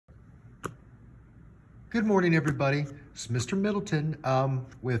Good morning, everybody. It's Mr. Middleton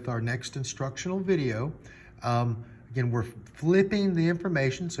with our next instructional video. Again, we're flipping the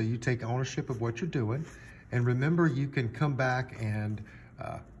information so you take ownership of what you're doing. And remember, you can come back and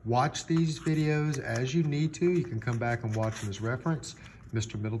watch these videos as you need to. You can come back and watch them as reference.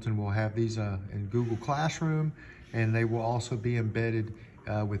 Mr. Middleton will have these in Google Classroom, and they will also be embedded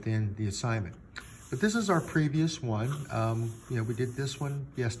within the assignment. But this is our previous one. We did this one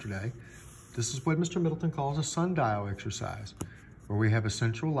yesterday. This is what Mr. Middleton calls a sundial exercise, where we have a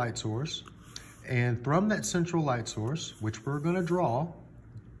central light source. And from that central light source, which we're gonna draw,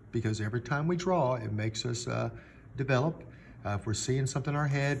 because every time we draw, it makes us develop. If we're seeing something in our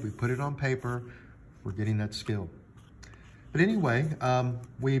head, we put it on paper, we're getting that skill. But anyway,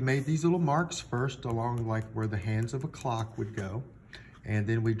 we made these little marks first along like where the hands of a clock would go. And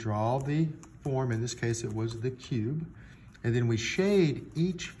then we draw the form, in this case it was the cube. And then we shade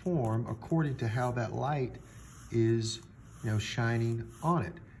each form according to how that light is, shining on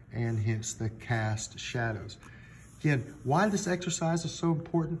it, and hence the cast shadows. Again, why this exercise is so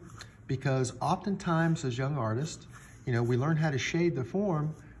important? Because oftentimes as young artists, we learn how to shade the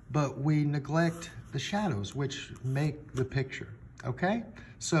form, but we neglect the shadows, which make the picture, okay?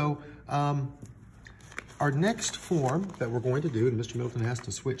 So our next form that we're going to do, and Mr. Middleton has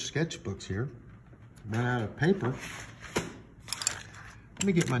to switch sketchbooks here, run out of paper. Let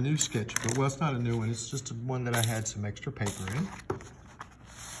me get my new sketchbook. Well, it's not a new one. It's just one that I had some extra paper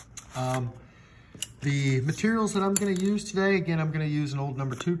in. The materials that I'm going to use today, again, I'm going to use an old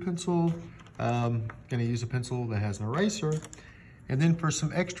number 2 pencil. Going to use a pencil that has an eraser. And then for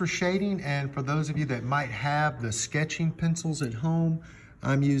some extra shading, and for those of you that might have the sketching pencils at home,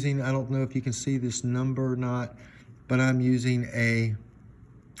 I'm using, I don't know if you can see this number or not, but I'm using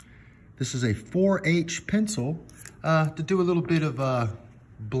this is a 4H pencil to do a little bit of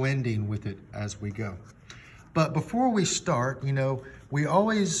blending with it as we go. But before we start, we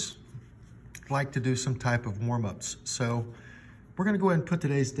always like to do some type of warm-ups. So we're gonna go ahead and put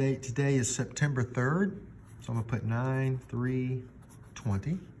today's date. Today is September 3rd. So I'm gonna put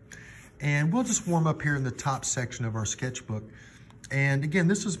 9/3/20. And we'll just warm up here in the top section of our sketchbook. And again,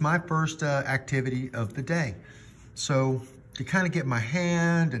 this is my first activity of the day. So to kind of get my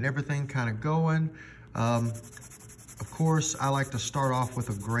hand and everything kind of going, of course, I like to start off with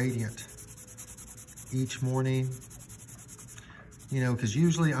a gradient each morning, because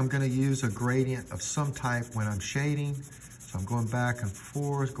usually I'm going to use a gradient of some type when I'm shading. So I'm going back and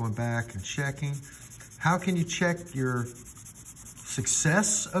forth, going back and checking. How can you check your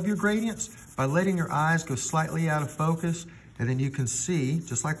success of your gradients? By letting your eyes go slightly out of focus, and then you can see,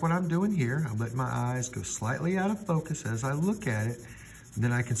 just like what I'm doing here, I'm letting my eyes go slightly out of focus as I look at it, and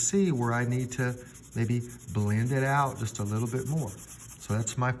then I can see where I need to maybe blend it out just a little bit more. So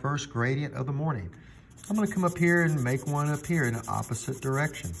that's my first gradient of the morning. I'm gonna come up here and make one up here in the opposite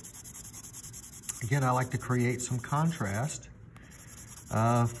direction. Again, I like to create some contrast.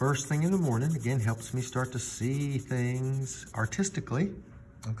 First thing in the morning, again, helps me start to see things artistically,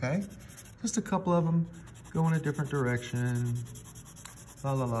 okay? Just a couple of them go in a different direction.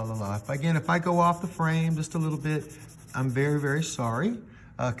 La, la, la, la, la. If I go off the frame just a little bit, I'm very, very sorry.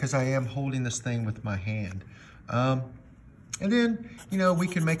 Because I am holding this thing with my hand. And then, we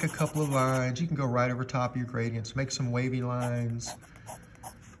can make a couple of lines. You can go right over top of your gradients, make some wavy lines,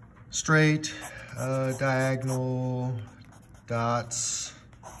 straight, diagonal, dots,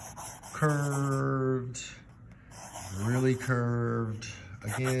 curved, really curved.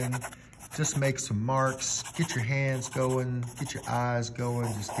 Again, just make some marks, get your hands going, get your eyes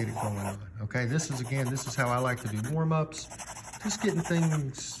going, just get it going on, okay? This is how I like to do warm-ups. Just getting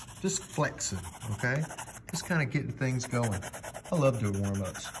things, just flexing, okay? Just kind of getting things going. I love doing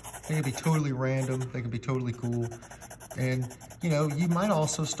warm-ups. They can be totally random. They can be totally cool. And, you might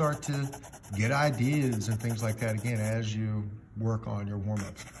also start to get ideas and things like that, again, as you work on your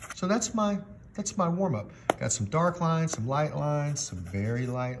warm-ups. So that's my warm-up. Got some dark lines, some light lines, some very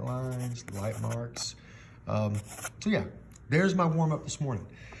light lines, light marks. So yeah, there's my warm-up this morning.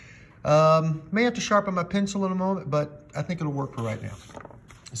 May have to sharpen my pencil in a moment, but I think it'll work for right now.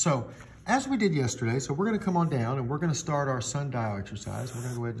 So, as we did yesterday, so we're gonna come on down and we're gonna start our sundial exercise. We're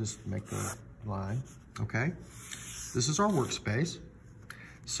gonna go ahead and just make the line, okay? This is our workspace.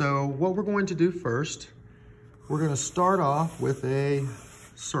 So what we're going to do first, we're gonna start off with a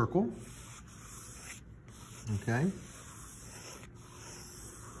circle, okay?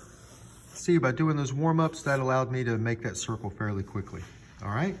 See, by doing those warm-ups, that allowed me to make that circle fairly quickly,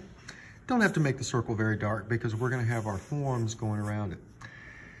 all right? Don't have to make the circle very dark because we're gonna have our forms going around it.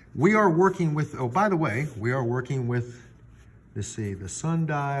 We are working with, oh, by the way, we are working with, let's see, the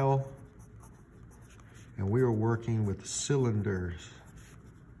sundial and we are working with cylinders.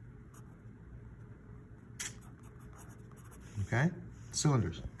 Okay,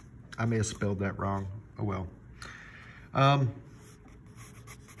 cylinders. I may have spelled that wrong. Oh well. All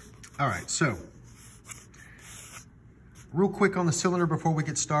right, so real quick on the cylinder before we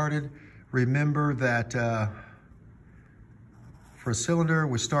get started. Remember that for a cylinder,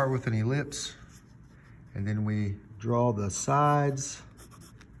 we start with an ellipse, and then we draw the sides,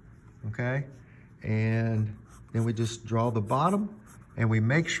 okay? And then we just draw the bottom, and we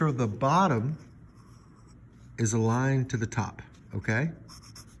make sure the bottom is aligned to the top, okay?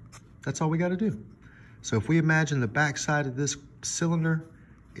 That's all we gotta do. So if we imagine the back side of this cylinder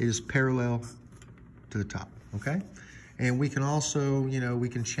is parallel to the top, okay? And we can also, you know, we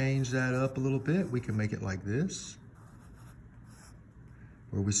can change that up a little bit. We can make it like this,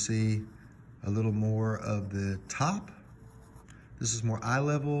 where we see a little more of the top. This is more eye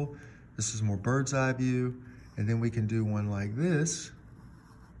level. This is more bird's eye view. And then we can do one like this,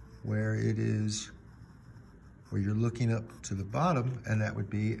 where it is, where you're looking up to the bottom, and that would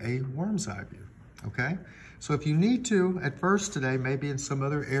be a worm's eye view, okay? So if you need to, at first today, maybe in some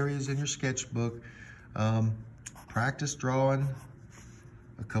other areas in your sketchbook, practice drawing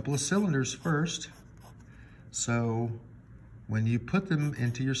a couple of cylinders first. So when you put them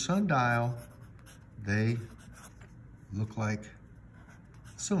into your sundial, they look like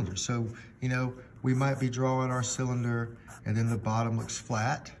cylinders. So, you know, we might be drawing our cylinder and then the bottom looks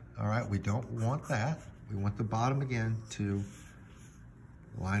flat. All right, we don't want that. We want the bottom again to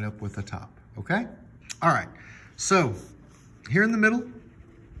line up with the top, okay? All right, so here in the middle,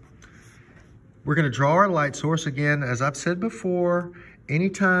 we're gonna draw our light source. Again, as I've said before,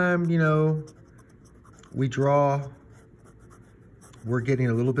 anytime, you know, we draw, we're getting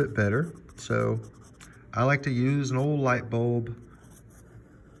a little bit better. So I like to use an old light bulb.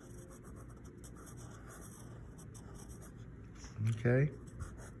 Okay.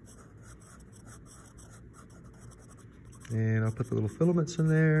 And I'll put the little filaments in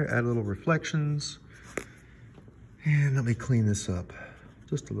there, add little reflections. And let me clean this up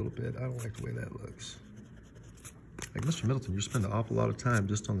just a little bit. I don't like the way that looks. Like, Mr. Middleton, you're spending an awful lot of time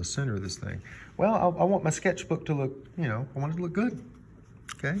just on the center of this thing. Well, I want my sketchbook to look, you know, I want it to look good,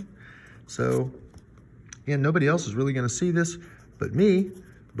 okay? So, again, nobody else is really gonna see this but me,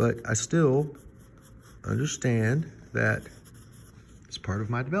 but I still understand that it's part of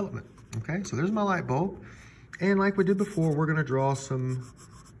my development, okay? So there's my light bulb. And like we did before, we're gonna draw some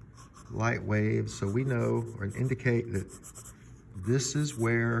light waves so we know or indicate that this is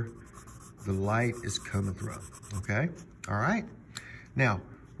where the light is coming from, okay? All right, now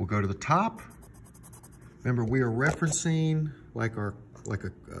we'll go to the top. Remember, we are referencing like a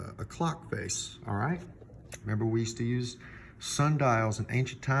clock face, all right? Remember, we used to use sundials in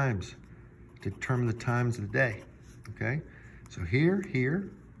ancient times to determine the times of the day, okay? So here, here,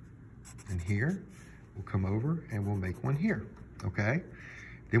 and here, we'll come over and we'll make one here, okay?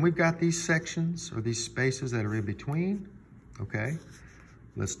 Then we've got these sections or these spaces that are in between, okay?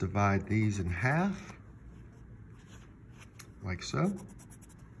 Let's divide these in half, like so.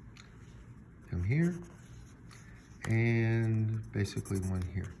 Come here, and basically one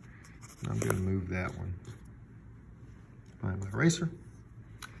here. I'm gonna move that one. Find my eraser.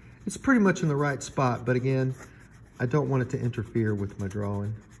 It's pretty much in the right spot, but again, I don't want it to interfere with my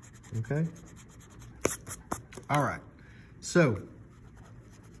drawing, okay? All right, so,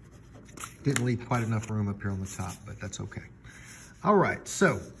 didn't leave quite enough room up here on the top, but that's okay. All right,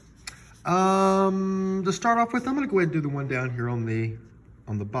 so, to start off with, I'm gonna go ahead and do the one down here on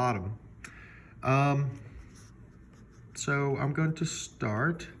the bottom. So I'm going to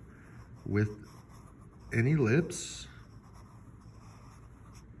start with an ellipse,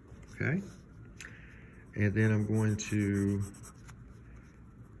 okay? And then I'm going to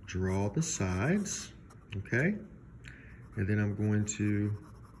draw the sides, okay? And then I'm going to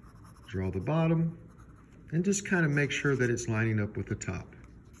draw the bottom and just kind of make sure that it's lining up with the top.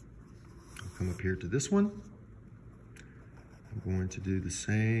 I'll come up here to this one. I'm going to do the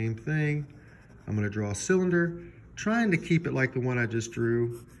same thing. I'm going to draw a cylinder, trying to keep it like the one I just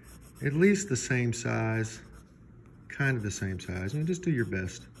drew, at least the same size, kind of the same size. You know, just do your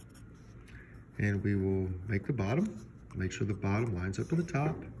best. And we will make the bottom, make sure the bottom lines up with the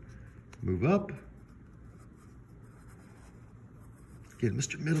top, move up. Again,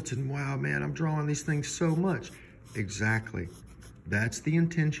 Mr. Middleton, wow, man, I'm drawing these things so much. Exactly. That's the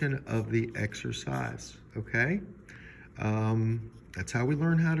intention of the exercise, okay? That's how we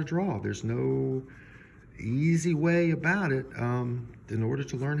learn how to draw. There's no easy way about it. In order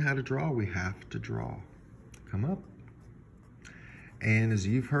to learn how to draw, we have to draw. Come up. And as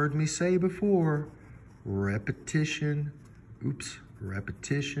you've heard me say before, repetition,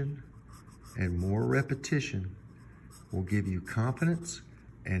 repetition, and more repetition will give you confidence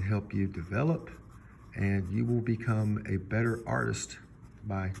and help you develop, and you will become a better artist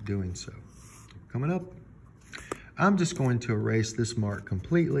by doing so. Coming up, I'm just going to erase this mark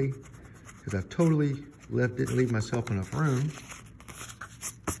completely because I've totally didn't leave myself enough room.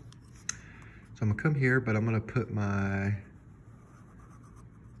 So I'm gonna come here, but I'm gonna put my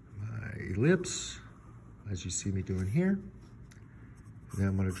ellipse, as you see me doing here. And then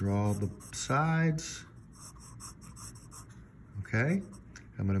I'm gonna draw the sides. Okay,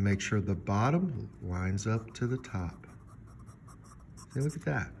 I'm gonna make sure the bottom lines up to the top. See, look at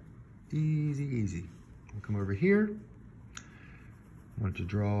that, easy, easy. I'll come over here. I want to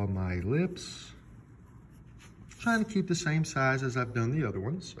draw my ellipse. Trying to keep the same size as I've done the other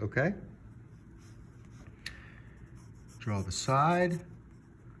ones, okay? Draw the side,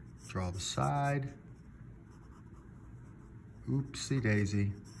 draw the side. Oopsie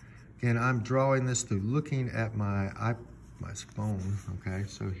daisy. Again, I'm drawing this through looking at my phone, okay?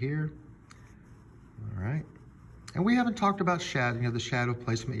 So here, all right. And we haven't talked about shadow, the shadow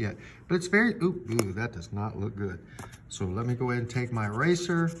placement yet, but it's very, ooh, that does not look good. So let me go ahead and take my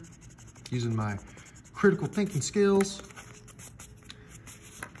eraser, using my critical thinking skills.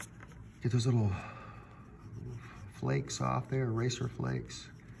 Get those little flakes off there, eraser flakes.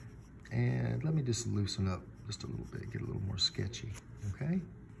 And let me just loosen up just a little bit, get a little more sketchy, okay?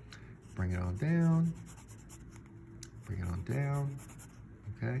 Bring it on down, bring it on down,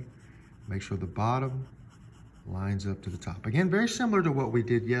 okay? Make sure the bottom lines up to the top. Again, very similar to what we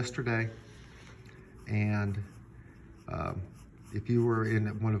did yesterday. And if you were in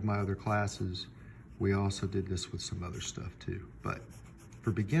one of my other classes, we also did this with some other stuff too. But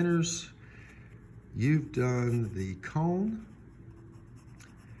for beginners, you've done the cone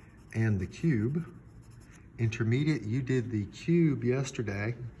and the cube. Intermediate, you did the cube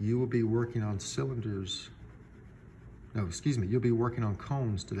yesterday. You will be working on cylinders. No, excuse me, you'll be working on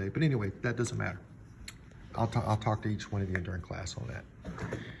cones today. But anyway, that doesn't matter. I'll talk to each one of you during class on that.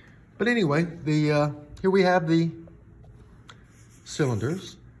 But anyway, here we have the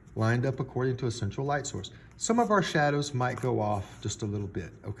cylinders lined up according to a central light source. Some of our shadows might go off just a little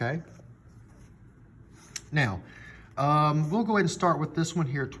bit, okay? Now, we'll go ahead and start with this one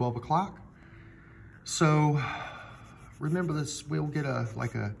here at 12 o'clock. So remember this, we'll get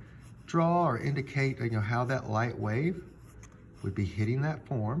a draw or indicate how that light wave would be hitting that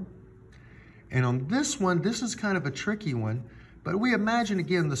form. And on this one, this is kind of a tricky one, but we imagine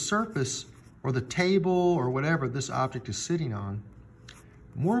again the surface or the table or whatever this object is sitting on,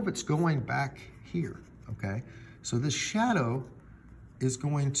 more of it's going back here, okay? So this shadow is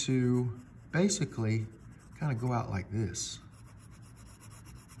going to basically kind of go out like this,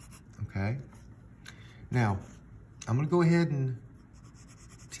 okay? Now, I'm gonna go ahead and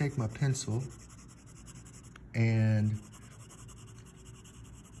take my pencil and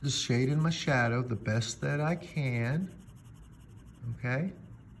just shade in my shadow the best that I can, okay?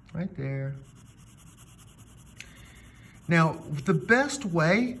 Right there. Now, the best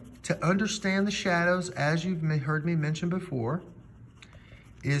way to understand the shadows, as you've heard me mention before,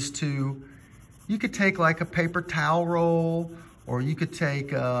 is you could take like a paper towel roll, or you could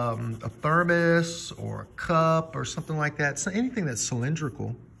take a thermos or a cup or something like that, so anything that's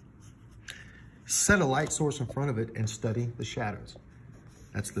cylindrical, set a light source in front of it and study the shadows.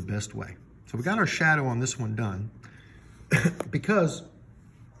 That's the best way. So we got our shadow on this one done because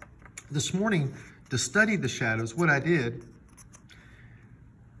this morning, to study the shadows, what I did,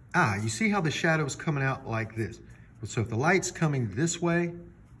 you see how the shadow's coming out like this. So if the light's coming this way,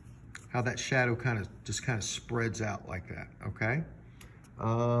 how that shadow just kind of spreads out like that, okay?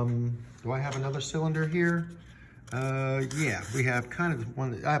 Do I have another cylinder here? Yeah, we have kind of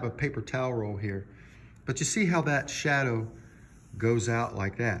one, I have a paper towel roll here, but you see how that shadow goes out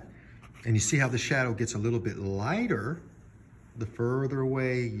like that. And you see how the shadow gets a little bit lighter the further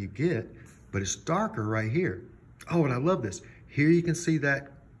away you get, but it's darker right here. Oh, and I love this. Here you can see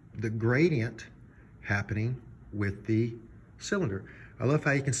that the gradient happening with the cylinder. I love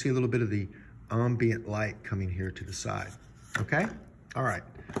how you can see a little bit of the ambient light coming here to the side, okay? All right,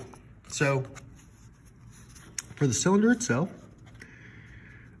 so for the cylinder itself,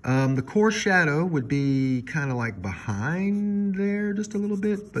 the core shadow would be kind of like behind there just a little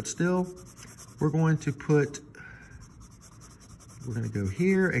bit, but still, we're going to go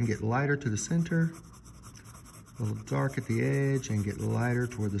here and get lighter to the center, a little dark at the edge and get lighter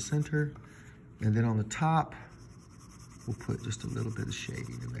toward the center. And then on the top, we'll put just a little bit of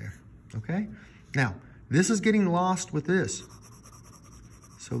shading in there, okay? Now, this is getting lost with this.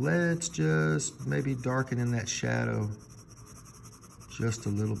 So let's just maybe darken in that shadow just a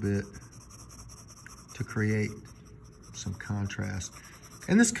little bit to create some contrast.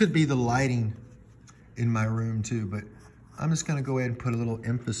 And this could be the lighting in my room too, but I'm just gonna go ahead and put a little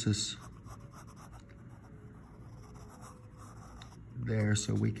emphasis there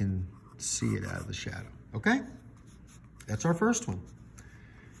so we can see it out of the shadow, okay? That's our first one.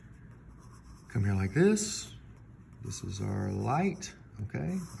 Come here like this. This is our light,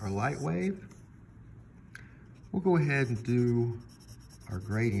 okay? Our light wave. We'll go ahead and do our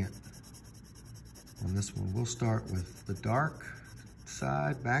gradient on this one. We'll start with the dark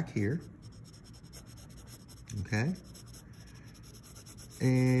side back here, okay?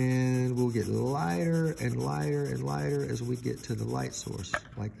 And we'll get lighter and lighter and lighter as we get to the light source,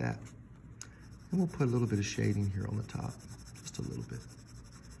 like that. And we'll put a little bit of shading here on the top, just a little bit.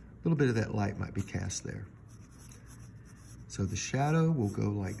 A little bit of that light might be cast there. So the shadow will go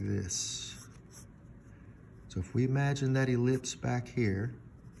like this. So if we imagine that ellipse back here,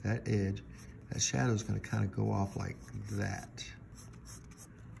 that edge, that shadow is going to kind of go off like that.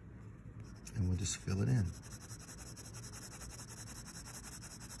 And we'll just fill it in.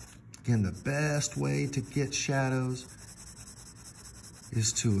 Again, the best way to get shadows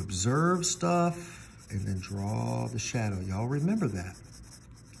is to observe stuff and then draw the shadow. Y'all remember that,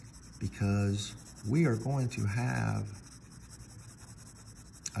 because we are going to have,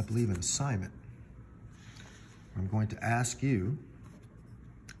 I believe, an assignment. I'm going to ask you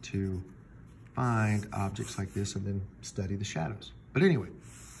to find objects like this and then study the shadows. But anyway,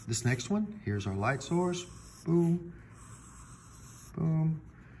 this next one, here's our light source. Boom, boom.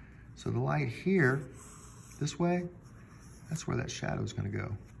 So the light here, this way, that's where that shadow is going to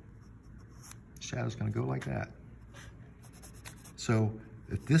go. The shadow is going to go like that. So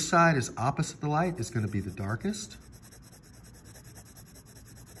if this side is opposite the light, it's going to be the darkest.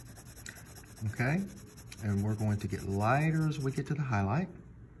 Okay, and we're going to get lighter as we get to the highlight.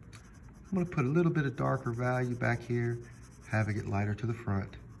 I'm going to put a little bit of darker value back here, have it get lighter to the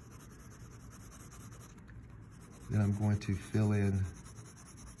front. Then I'm going to fill in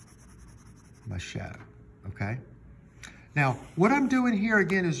my shadow, okay? Now, what I'm doing here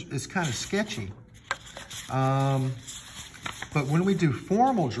again is kind of sketchy. But when we do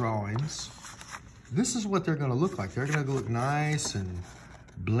formal drawings, this is what they're gonna look like. They're gonna look nice and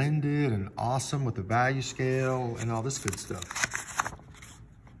blended and awesome with the value scale and all this good stuff.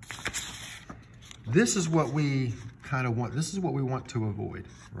 This is what we kind of want. This is what we want to avoid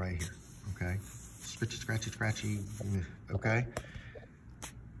right here, okay? Scratchy, scratchy, scratchy, okay?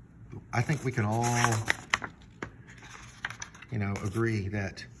 I think we can all, you know, agree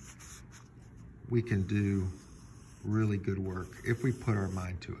that we can do really good work if we put our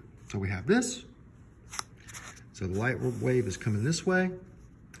mind to it. So we have this. So the light wave is coming this way.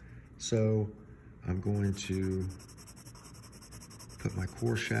 So I'm going to put my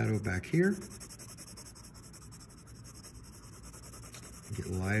core shadow back here. Get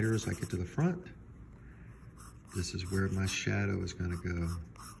lighter as I get to the front. This is where my shadow is going to go.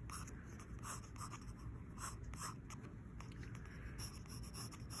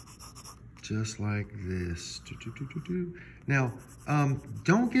 Just like this. Now,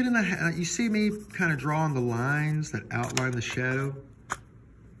 don't get in the, you see me kind of drawing the lines that outline the shadow?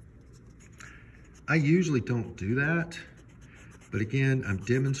 I usually don't do that, but again, I'm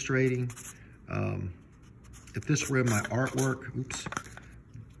demonstrating. If this were in my artwork, oops,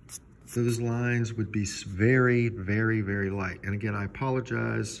 those lines would be very, very, very light. And again, I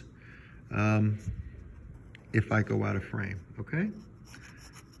apologize if I go out of frame, okay?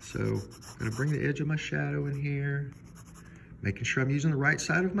 So I'm gonna bring the edge of my shadow in here, making sure I'm using the right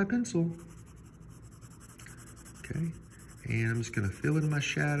side of my pencil. Okay, and I'm just gonna fill in my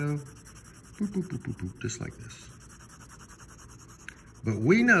shadow, boop, boop, boop, boop, boop, just like this. But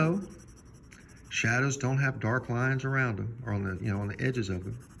we know shadows don't have dark lines around them or on the, on the edges of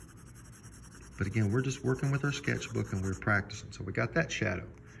them. But again, we're just working with our sketchbook and we're practicing. So we got that shadow.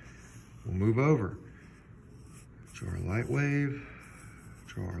 We'll move over. Draw our light wave.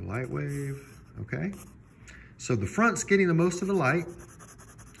 Draw our light wave, okay? So the front's getting the most of the light.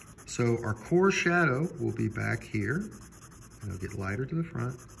 So our core shadow will be back here. And it'll get lighter to the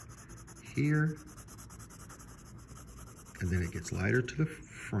front, here, and then it gets lighter to the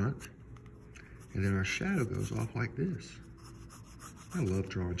front. And then our shadow goes off like this. I love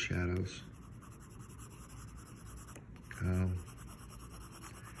drawing shadows.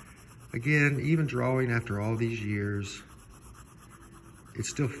 Again, even drawing after all these years, it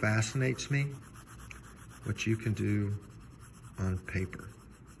still fascinates me what you can do on paper,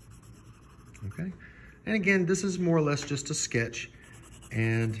 okay? And again, this is more or less just a sketch.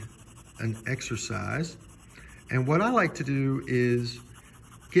 and an exercise. And what I like to do is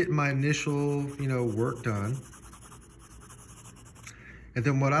get my initial, work done. And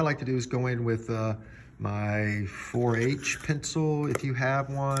then what I like to do is go in with my 4H pencil, if you have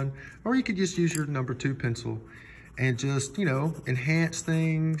one, or you could just use your number 2 pencil and just, enhance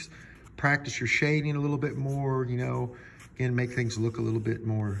things, practice your shading a little bit more, again, make things look a little bit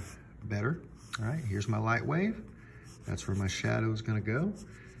more better. All right, here's my light wave. That's where my shadow is gonna go.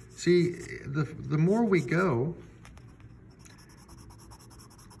 See, the more we go,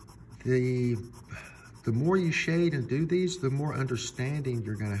 the more you shade and do these, the more understanding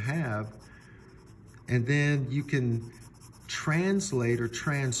you're gonna have. And then you can translate or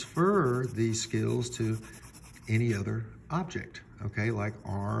transfer these skills to any other object, okay? Like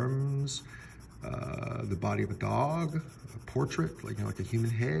arms, the body of a dog, a portrait, like a human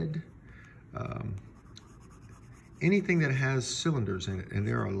head, anything that has cylinders in it. And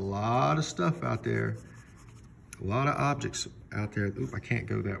there are a lot of stuff out there, a lot of objects out there, oop, I can't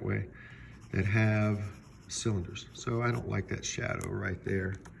go that way, that have cylinders. So I don't like that shadow right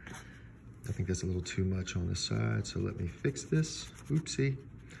there. I think that's a little too much on this side, so let me fix this. Oopsie.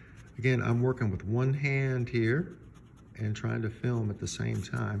 Again, I'm working with one hand here and trying to film at the same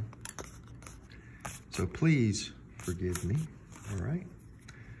time. So please forgive me, all right?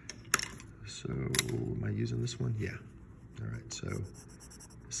 So am I using this one? Yeah. All right, so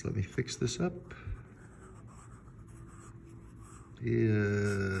just let me fix this up.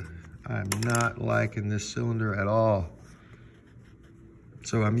 Yeah, I'm not liking this cylinder at all.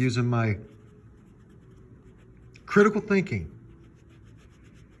 So I'm using my critical thinking.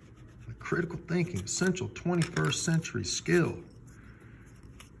 Critical thinking, essential 21st century skill.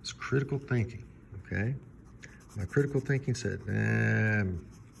 It's critical thinking, okay? My critical thinking said, I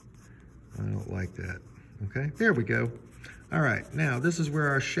don't like that, okay? There we go. All right, now this is where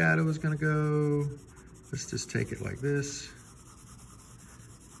our shadow is gonna go. Let's just take it like this.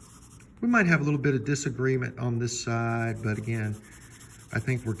 We might have a little bit of disagreement on this side, but again, I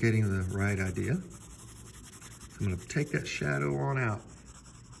think we're getting the right idea. I'm gonna take that shadow on out.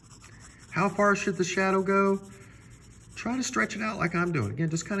 How far should the shadow go? Try to stretch it out like I'm doing. Again,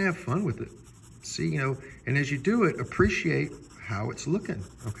 just kind of have fun with it. See, and as you do it, appreciate how it's looking,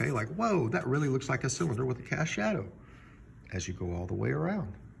 okay? Like, whoa, that really looks like a cylinder with a cast shadow as you go all the way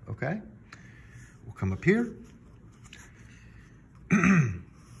around, okay? We'll come up here.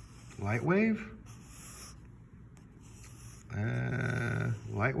 Light wave.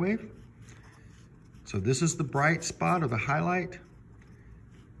 Light wave. So this is the bright spot or the highlight.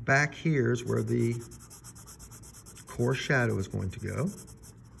 Back here is where the core shadow is going to go.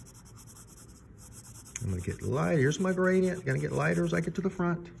 I'm gonna get light. Here's my gradient. Gonna get lighter as I get to the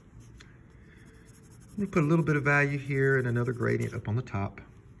front. I'm gonna put a little bit of value here and another gradient up on the top.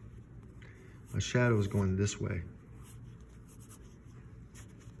 My shadow is going this way.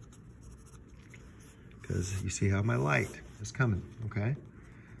 Because you see how my light is coming, okay?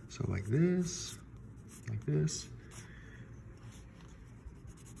 So like this, like this.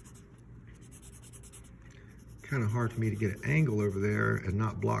 Kind of hard for me to get an angle over there and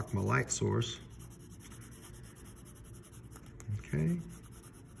not block my light source. Okay.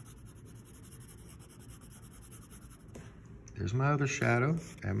 There's my other shadow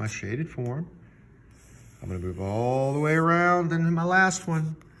and my shaded form. I'm gonna move all the way around into my last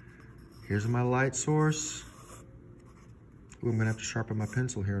one. Here's my light source. Ooh, I'm gonna have to sharpen my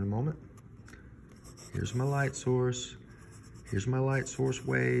pencil here in a moment. Here's my light source. Here's my light source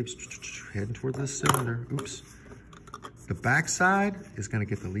waves, heading toward this cylinder. Oops. The back side is gonna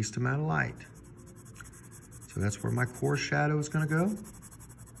get the least amount of light. So that's where my core shadow is gonna go.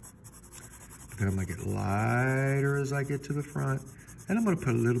 Then I'm gonna get lighter as I get to the front. And I'm gonna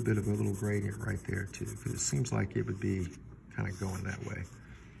put a little bit of a little gradient right there too, because it seems like it would be kind of going that way.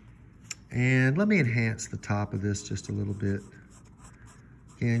 And let me enhance the top of this just a little bit.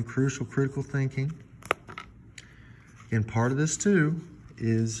 Again, crucial, critical thinking. And part of this too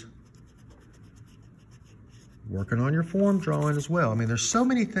is working on your form drawing as well. I mean, there's so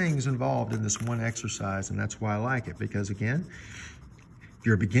many things involved in this one exercise, and that's why I like it, because again, if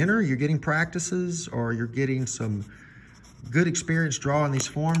you're a beginner, you're getting practices or you're getting some good experience drawing these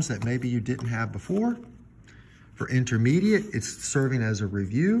forms that maybe you didn't have before. For intermediate, it's serving as a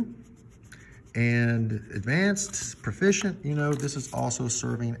review. And advanced, proficient, this is also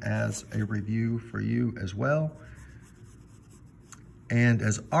serving as a review for you as well. And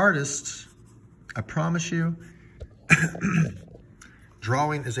as artists, I promise you,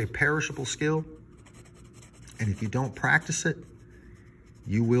 drawing is a perishable skill. And if you don't practice it,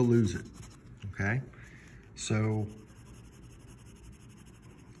 you will lose it, okay? So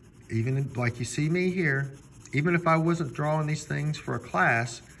even like you see me here, even if I wasn't drawing these things for a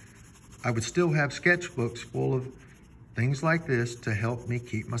class, I would still have sketchbooks full of things like this to help me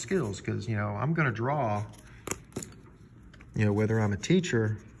keep my skills. Because, you know, I'm going to draw, you know, whether I'm a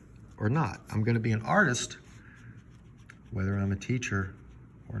teacher or not. I'm going to be an artist whether I'm a teacher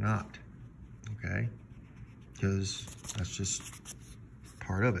or not, okay? Because that's just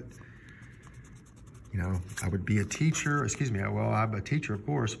part of it. You know, I would be a teacher, well, I'm a teacher, of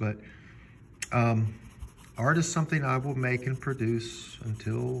course, but art is something I will make and produce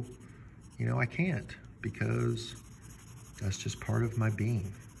until, you know, I can't, because that's just part of my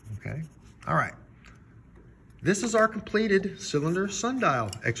being, okay? All right. This is our completed cylinder sundial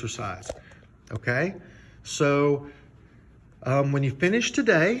exercise, okay? So when you finish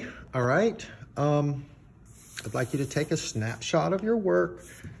today, all right, I'd like you to take a snapshot of your work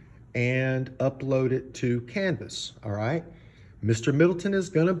and upload it to Canvas, all right? Mr. Middleton is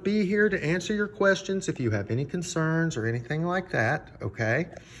gonna be here to answer your questions if you have any concerns or anything like that, okay?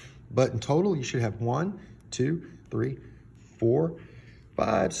 But in total, you should have 1, 2, 3, 4,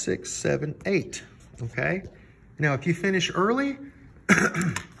 5, 6, 7, 8, okay? Now, if you finish early,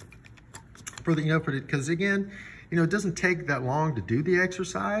 because again, you know, it doesn't take that long to do the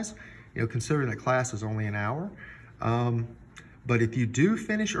exercise, you know, considering that class is only an hour. But if you do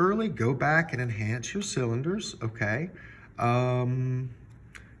finish early, go back and enhance your cylinders, okay?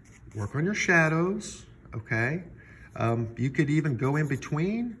 Work on your shadows, okay? You could even go in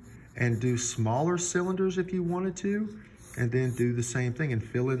between and do smaller cylinders if you wanted to, and then do the same thing and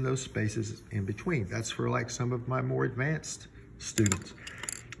fill in those spaces in between. That's for like some of my more advanced students.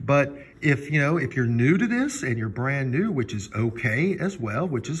 But if, you know, if you're new to this and you're brand new, which is okay as well,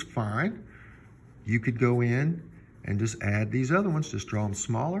 which is fine, you could go in and just add these other ones, just draw them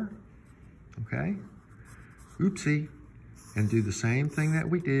smaller, okay? Oopsie. And do the same thing that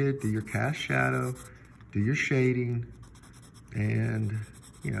we did. Do your cast shadow, do your shading, and,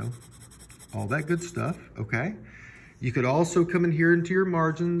 you know, all that good stuff, okay? You could also come in here into your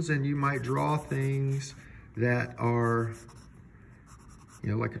margins and you might draw things that are, you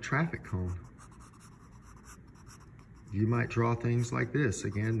know, like a traffic cone. You might draw things like this,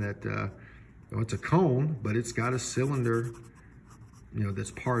 again, that, well, it's a cone, but it's got a cylinder, you know,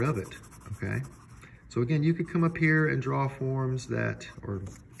 that's part of it, okay? So again, you could come up here and draw forms that, or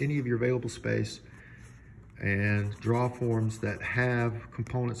any of your available space, and draw forms that have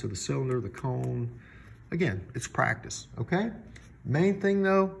components of the cylinder, the cone. Again, it's practice, okay? Main thing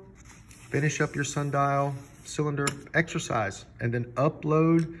though, finish up your sundial cylinder exercise and then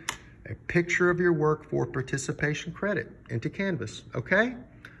upload a picture of your work for participation credit into Canvas, okay?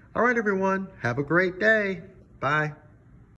 All right, everyone, have a great day. Bye.